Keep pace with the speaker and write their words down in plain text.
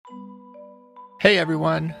Hey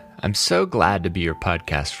everyone, I'm so glad to be your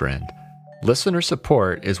podcast friend. Listener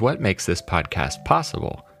support is what makes this podcast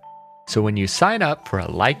possible. So when you sign up for a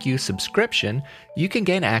Like You subscription, you can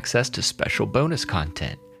gain access to special bonus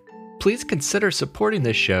content. Please consider supporting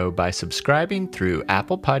this show by subscribing through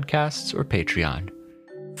Apple Podcasts or Patreon.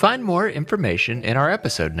 Find more information in our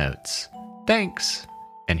episode notes. Thanks,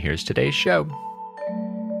 and here's today's show.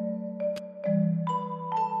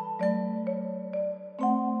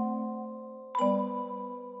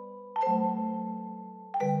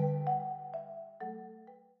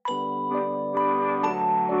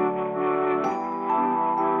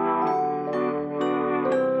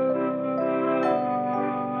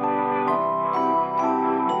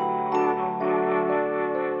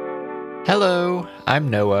 Hello, I'm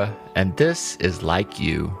Noah, and this is Like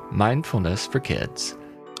You, Mindfulness for Kids.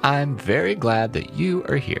 I'm very glad that you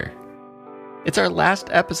are here. It's our last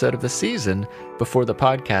episode of the season before the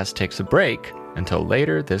podcast takes a break until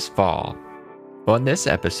later this fall. On this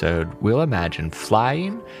episode, we'll imagine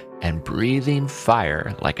flying and breathing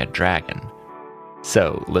fire like a dragon.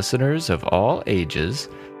 So, listeners of all ages,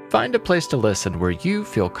 find a place to listen where you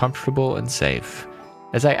feel comfortable and safe.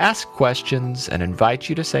 As I ask questions and invite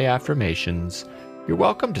you to say affirmations, you're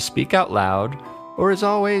welcome to speak out loud, or as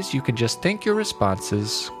always, you can just think your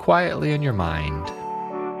responses quietly in your mind.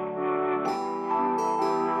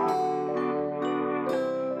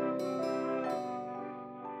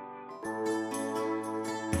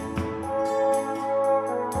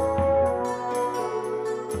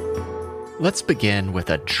 Let's begin with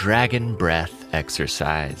a dragon breath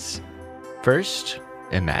exercise. First,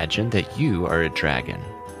 imagine that you are a dragon.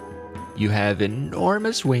 You have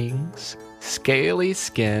enormous wings, scaly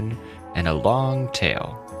skin, and a long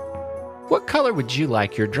tail. What color would you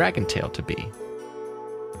like your dragon tail to be?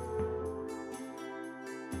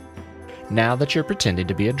 Now that you're pretending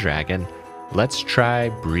to be a dragon, let's try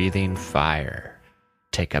breathing fire.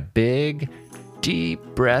 Take a big, deep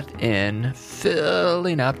breath in,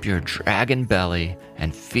 filling up your dragon belly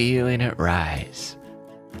and feeling it rise.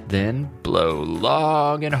 Then blow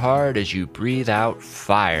long and hard as you breathe out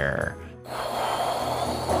fire.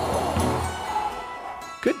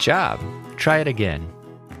 Good job. Try it again.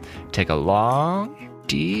 Take a long,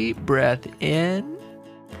 deep breath in,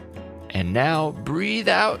 and now breathe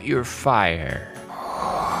out your fire.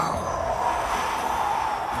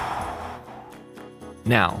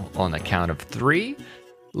 Now, on the count of 3,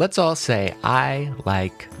 let's all say, I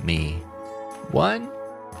like me. 1,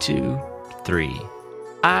 2, 3.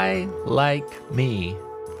 I like me.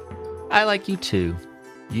 I like you too.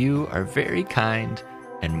 You are very kind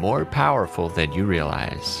and more powerful than you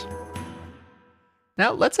realize.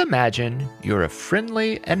 Now let's imagine you're a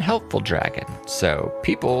friendly and helpful dragon, so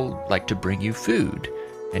people like to bring you food,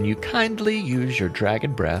 and you kindly use your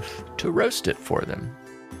dragon breath to roast it for them.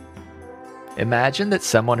 Imagine that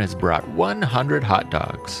someone has brought 100 hot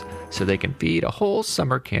dogs so they can feed a whole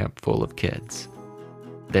summer camp full of kids.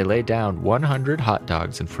 They lay down 100 hot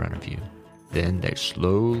dogs in front of you. Then they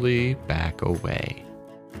slowly back away.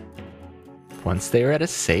 Once they are at a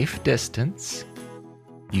safe distance,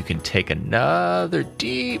 you can take another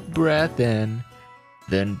deep breath in,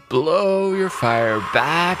 then blow your fire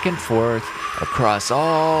back and forth across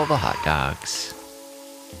all the hot dogs.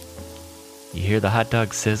 You hear the hot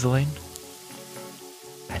dogs sizzling?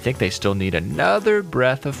 I think they still need another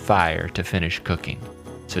breath of fire to finish cooking.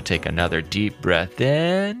 So take another deep breath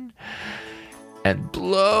in and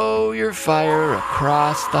blow your fire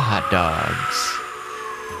across the hot dogs.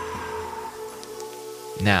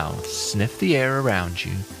 Now sniff the air around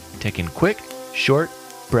you, taking quick, short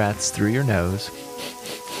breaths through your nose,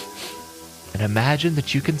 and imagine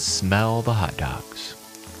that you can smell the hot dogs.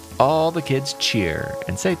 All the kids cheer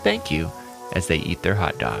and say thank you as they eat their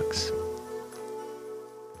hot dogs.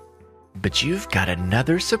 But you've got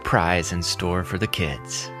another surprise in store for the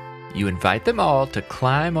kids. You invite them all to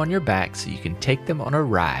climb on your back so you can take them on a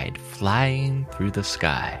ride flying through the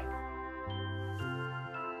sky.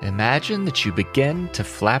 Imagine that you begin to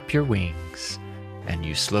flap your wings and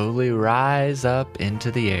you slowly rise up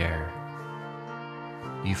into the air.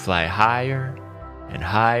 You fly higher and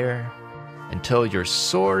higher until you're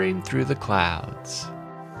soaring through the clouds.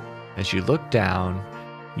 As you look down,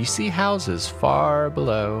 you see houses far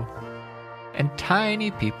below and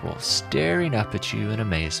tiny people staring up at you in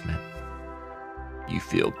amazement. You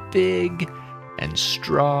feel big and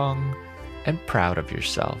strong and proud of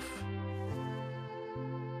yourself.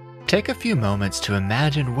 Take a few moments to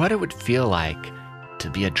imagine what it would feel like to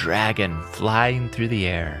be a dragon flying through the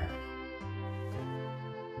air.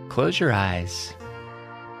 Close your eyes.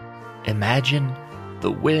 Imagine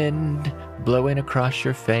the wind blowing across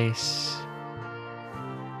your face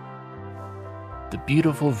the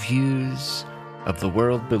beautiful views of the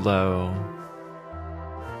world below,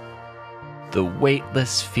 the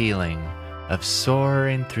weightless feeling of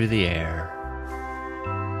soaring through the air.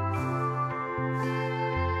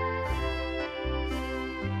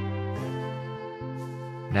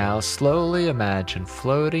 Now slowly imagine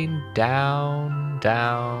floating down,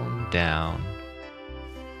 down, down.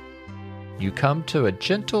 You come to a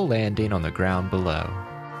gentle landing on the ground below.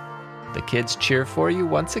 The kids cheer for you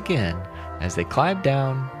once again as they climb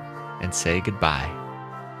down and say goodbye.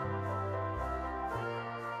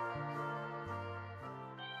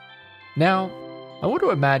 Now, I want to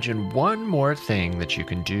imagine one more thing that you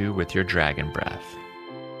can do with your dragon breath.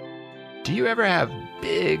 Do you ever have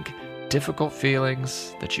big, difficult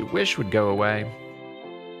feelings that you wish would go away?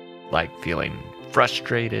 Like feeling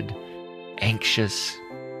frustrated, anxious,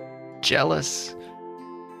 jealous,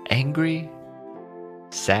 angry,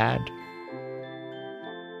 sad?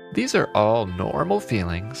 These are all normal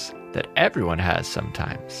feelings that everyone has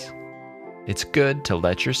sometimes. It's good to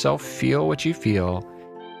let yourself feel what you feel,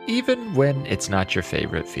 even when it's not your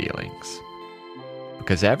favorite feelings.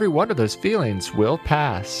 Because every one of those feelings will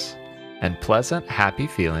pass, and pleasant, happy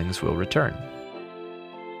feelings will return.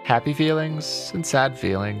 Happy feelings and sad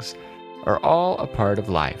feelings are all a part of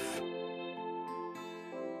life.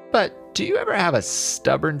 But do you ever have a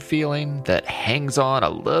stubborn feeling that hangs on a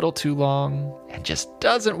little too long and just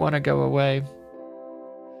doesn't want to go away?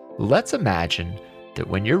 Let's imagine that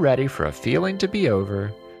when you're ready for a feeling to be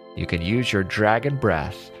over, you can use your dragon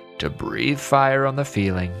breath to breathe fire on the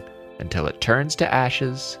feeling until it turns to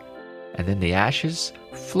ashes, and then the ashes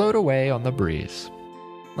float away on the breeze.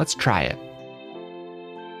 Let's try it.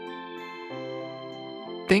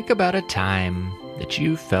 Think about a time that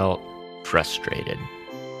you felt frustrated.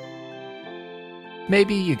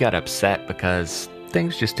 Maybe you got upset because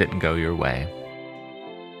things just didn't go your way.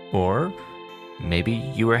 Or maybe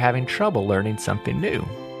you were having trouble learning something new.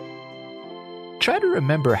 Try to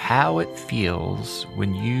remember how it feels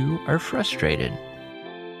when you are frustrated.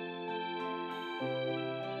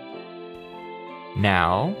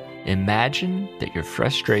 Now, imagine that your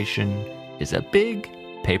frustration is a big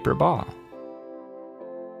paper ball.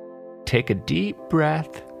 Take a deep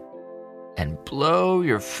breath and blow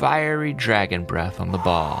your fiery dragon breath on the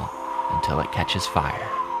ball until it catches fire.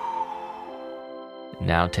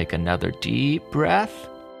 Now take another deep breath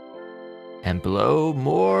and blow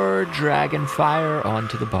more dragon fire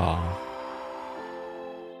onto the ball.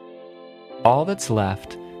 All that's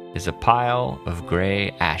left is a pile of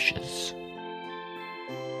gray ashes.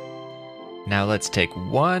 Now let's take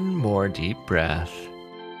one more deep breath,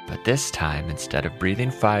 but this time instead of breathing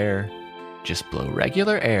fire, just blow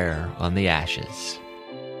regular air on the ashes.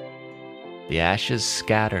 The ashes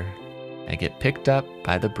scatter and get picked up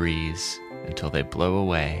by the breeze until they blow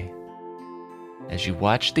away. As you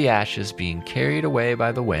watch the ashes being carried away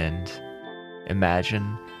by the wind,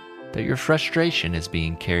 imagine that your frustration is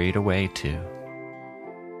being carried away too.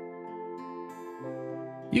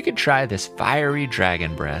 You can try this fiery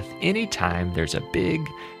dragon breath anytime there's a big,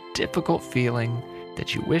 difficult feeling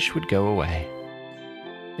that you wish would go away.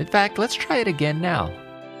 In fact, let's try it again now.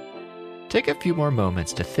 Take a few more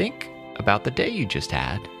moments to think about the day you just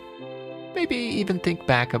had. Maybe even think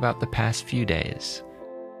back about the past few days.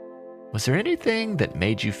 Was there anything that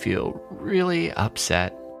made you feel really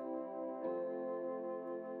upset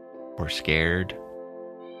or scared?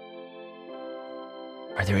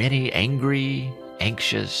 Are there any angry,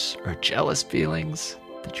 anxious, or jealous feelings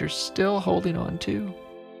that you're still holding on to,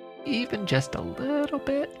 even just a little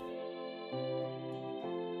bit?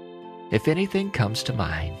 If anything comes to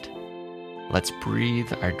mind, let's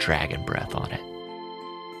breathe our dragon breath on it.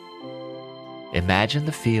 Imagine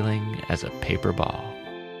the feeling as a paper ball.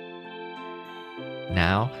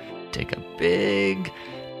 Now, take a big,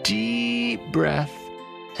 deep breath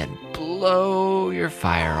and blow your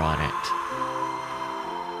fire on it.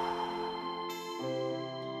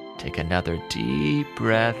 Take another deep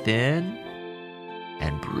breath in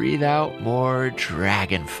and breathe out more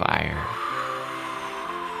dragon fire.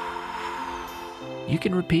 You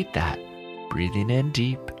can repeat that, breathing in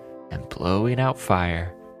deep and blowing out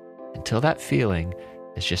fire until that feeling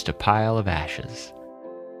is just a pile of ashes.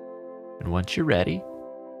 And once you're ready,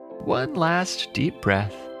 one last deep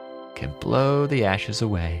breath can blow the ashes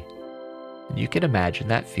away, and you can imagine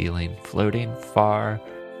that feeling floating far,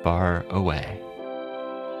 far away.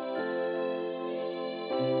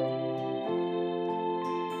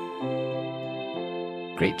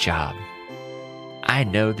 Great job. I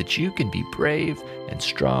know that you can be brave and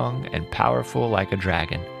strong and powerful like a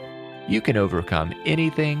dragon. You can overcome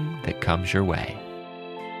anything that comes your way.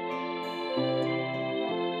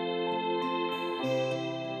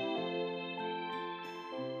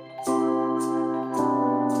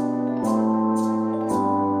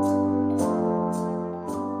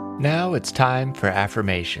 Now it's time for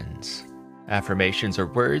affirmations. Affirmations are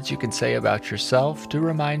words you can say about yourself to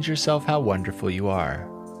remind yourself how wonderful you are.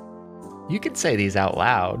 You can say these out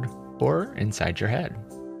loud or inside your head.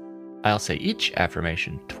 I'll say each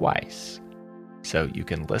affirmation twice, so you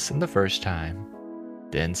can listen the first time,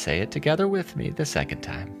 then say it together with me the second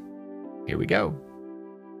time. Here we go.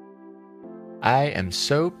 I am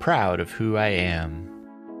so proud of who I am.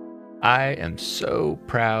 I am so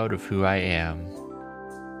proud of who I am.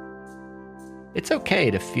 It's okay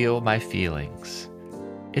to feel my feelings.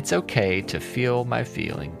 It's okay to feel my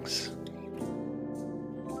feelings.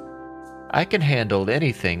 I can handle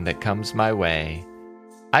anything that comes my way.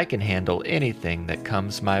 I can handle anything that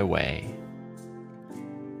comes my way.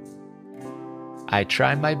 I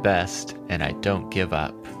try my best and I don't give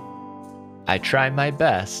up. I try my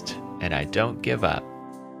best and I don't give up.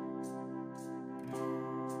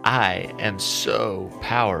 I am so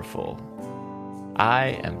powerful.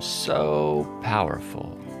 I am so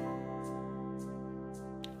powerful.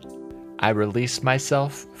 I release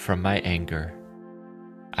myself from my anger.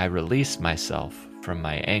 I release myself from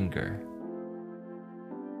my anger.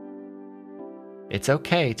 It's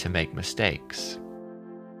okay to make mistakes.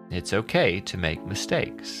 It's okay to make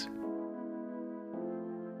mistakes.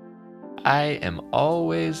 I am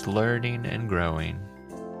always learning and growing.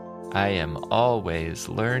 I am always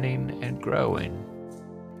learning and growing.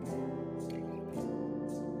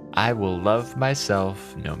 I will love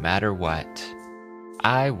myself no matter what.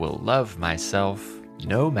 I will love myself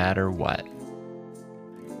no matter what.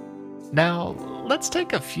 Now, let's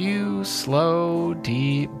take a few slow,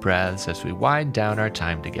 deep breaths as we wind down our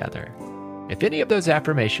time together. If any of those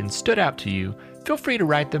affirmations stood out to you, feel free to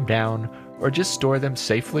write them down or just store them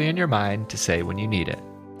safely in your mind to say when you need it.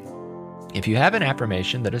 If you have an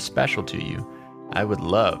affirmation that is special to you, I would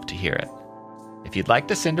love to hear it. If you'd like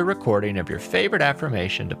to send a recording of your favorite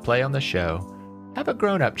affirmation to play on the show, have a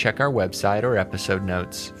grown-up check our website or episode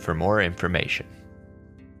notes for more information.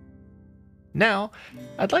 Now,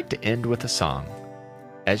 I'd like to end with a song.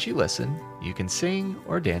 As you listen, you can sing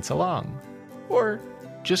or dance along, or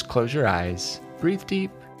just close your eyes, breathe deep,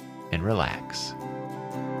 and relax.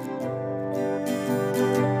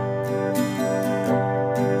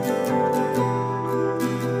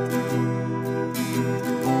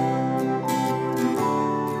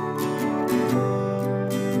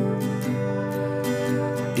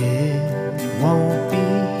 It won't be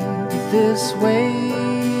this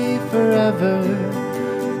way forever.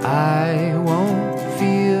 I won't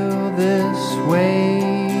feel this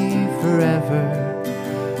way forever.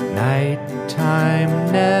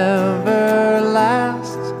 Nighttime never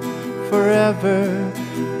lasts forever.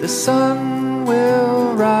 The sun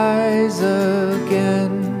will rise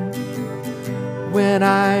again. When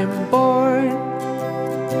I'm bored,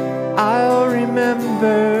 I'll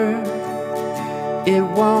remember it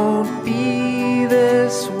won't be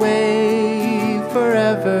this way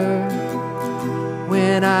forever.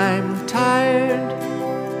 When I'm tired,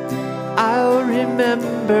 I'll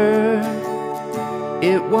remember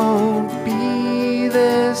it won't be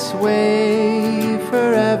this way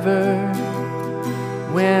forever.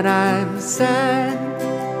 When I'm sad,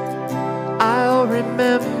 I'll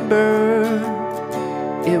remember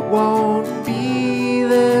it won't be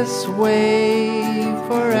this way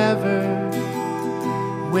forever.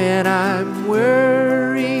 When I'm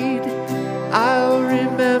worried, I'll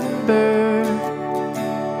remember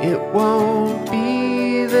it won't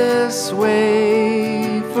be this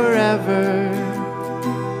way forever.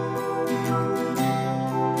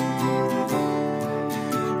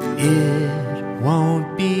 It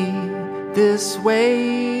won't be this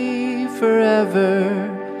way forever.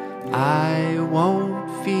 I won't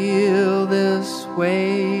feel this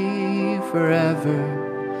way forever.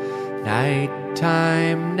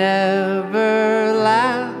 Nighttime never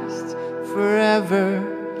lasts forever.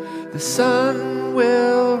 The sun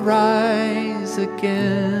will rise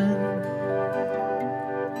again.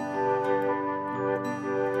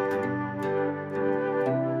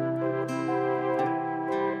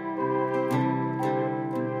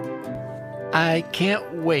 I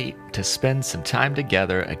can't wait to spend some time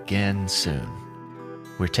together again soon.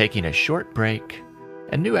 We're taking a short break,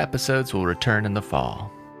 and new episodes will return in the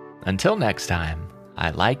fall. Until next time,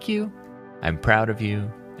 I like you, I'm proud of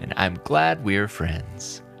you, and I'm glad we're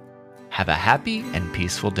friends. Have a happy and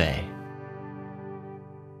peaceful day.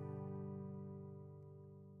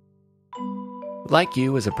 Like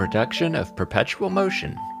You is a production of Perpetual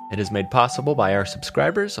Motion. It is made possible by our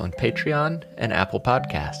subscribers on Patreon and Apple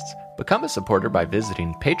Podcasts. Become a supporter by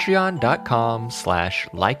visiting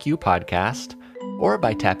patreon.com/likeyoupodcast or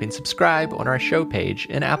by tapping subscribe on our show page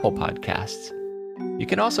in Apple Podcasts. You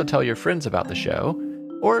can also tell your friends about the show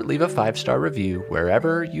or leave a 5-star review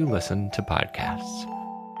wherever you listen to podcasts.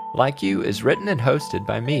 Like You is written and hosted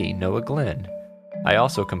by me, Noah Glenn. I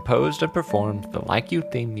also composed and performed the Like You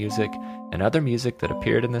theme music and other music that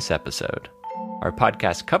appeared in this episode. Our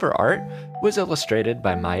podcast cover art was illustrated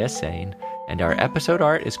by Maya Sain, and our episode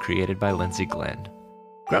art is created by Lindsay Glenn.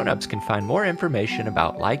 Grown-ups can find more information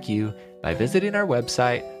about Like You by visiting our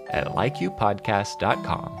website at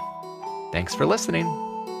likeyoupodcast.com. Thanks for listening.